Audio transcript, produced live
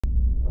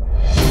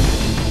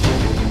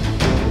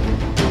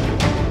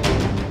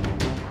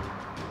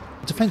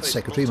Defence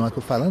Secretary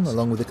Michael Fallon,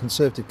 along with the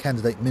Conservative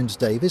candidate Mims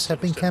Davis,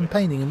 have been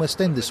campaigning in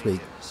West End this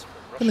week.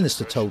 The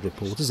Minister told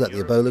reporters that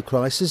the Ebola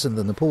crisis and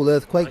the Nepal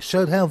earthquake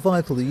showed how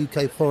vital the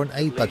UK foreign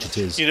aid budget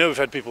is. You know, we've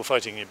had people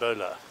fighting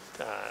Ebola.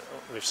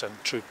 We've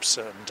sent troops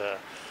and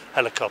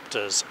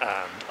helicopters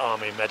and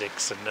army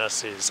medics and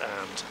nurses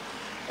and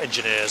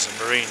engineers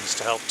and marines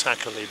to help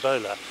tackle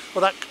Ebola.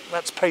 Well,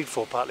 that's paid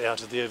for partly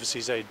out of the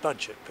overseas aid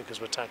budget because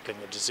we're tackling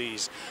a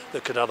disease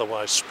that could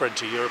otherwise spread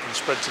to Europe and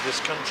spread to this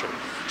country.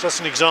 So that's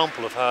an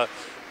example of how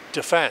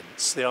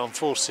defence, the armed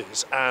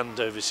forces and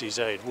overseas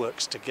aid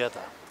works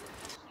together.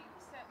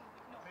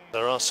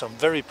 There are some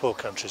very poor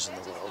countries in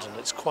the world, and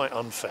it's quite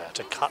unfair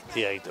to cut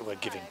the aid that we're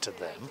giving to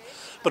them.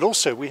 But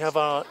also we have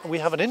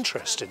an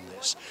interest in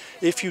this.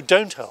 If you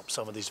don't help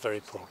some of these very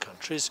poor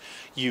countries,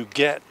 you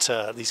get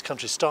these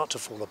countries start to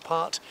fall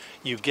apart,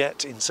 you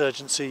get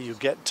insurgency, you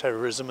get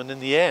terrorism, and in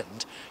the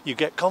end you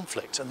get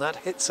conflict, and that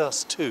hits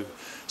us too.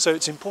 So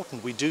it's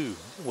important we do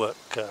work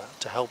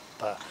to help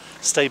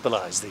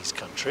stabilise these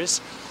countries.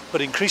 But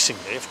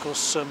increasingly, of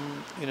course,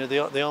 you know,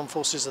 the armed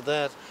forces are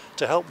there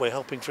to help. We're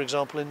helping, for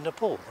example, in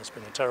Nepal. There's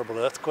been a terrible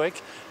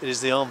earthquake. It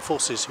is the armed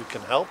forces who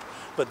can help,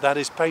 but that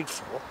is paid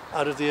for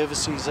out of the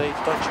overseas aid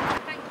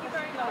budget. Thank you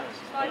very much.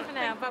 Bye for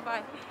now.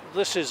 Bye-bye.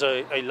 This is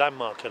a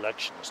landmark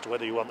election as to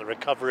whether you want the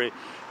recovery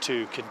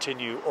to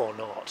continue or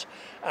not.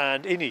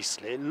 And in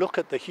Eastleigh, look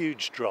at the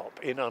huge drop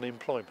in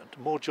unemployment.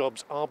 More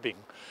jobs are being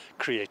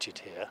created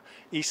here.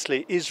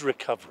 Eastleigh is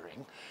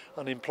recovering.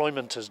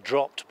 Unemployment has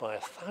dropped by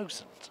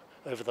 1,000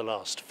 over the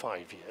last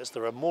 5 years.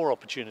 There are more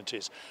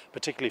opportunities,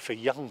 particularly for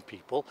young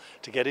people,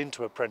 to get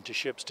into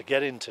apprenticeships, to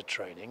get into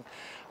training,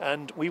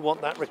 and we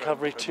want that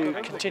recovery to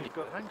continue.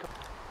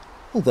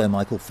 Although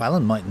Michael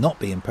Fallon might not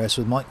be impressed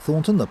with Mike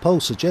Thornton, the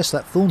polls suggest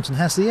that Thornton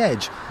has the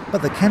edge.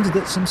 But the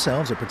candidates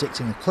themselves are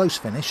predicting a close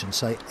finish and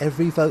say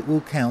every vote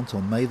will count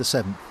on May the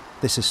 7th.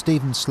 This is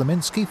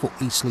Slominski for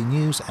Eastleigh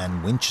News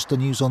and Winchester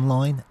News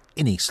Online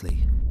in Eastleigh.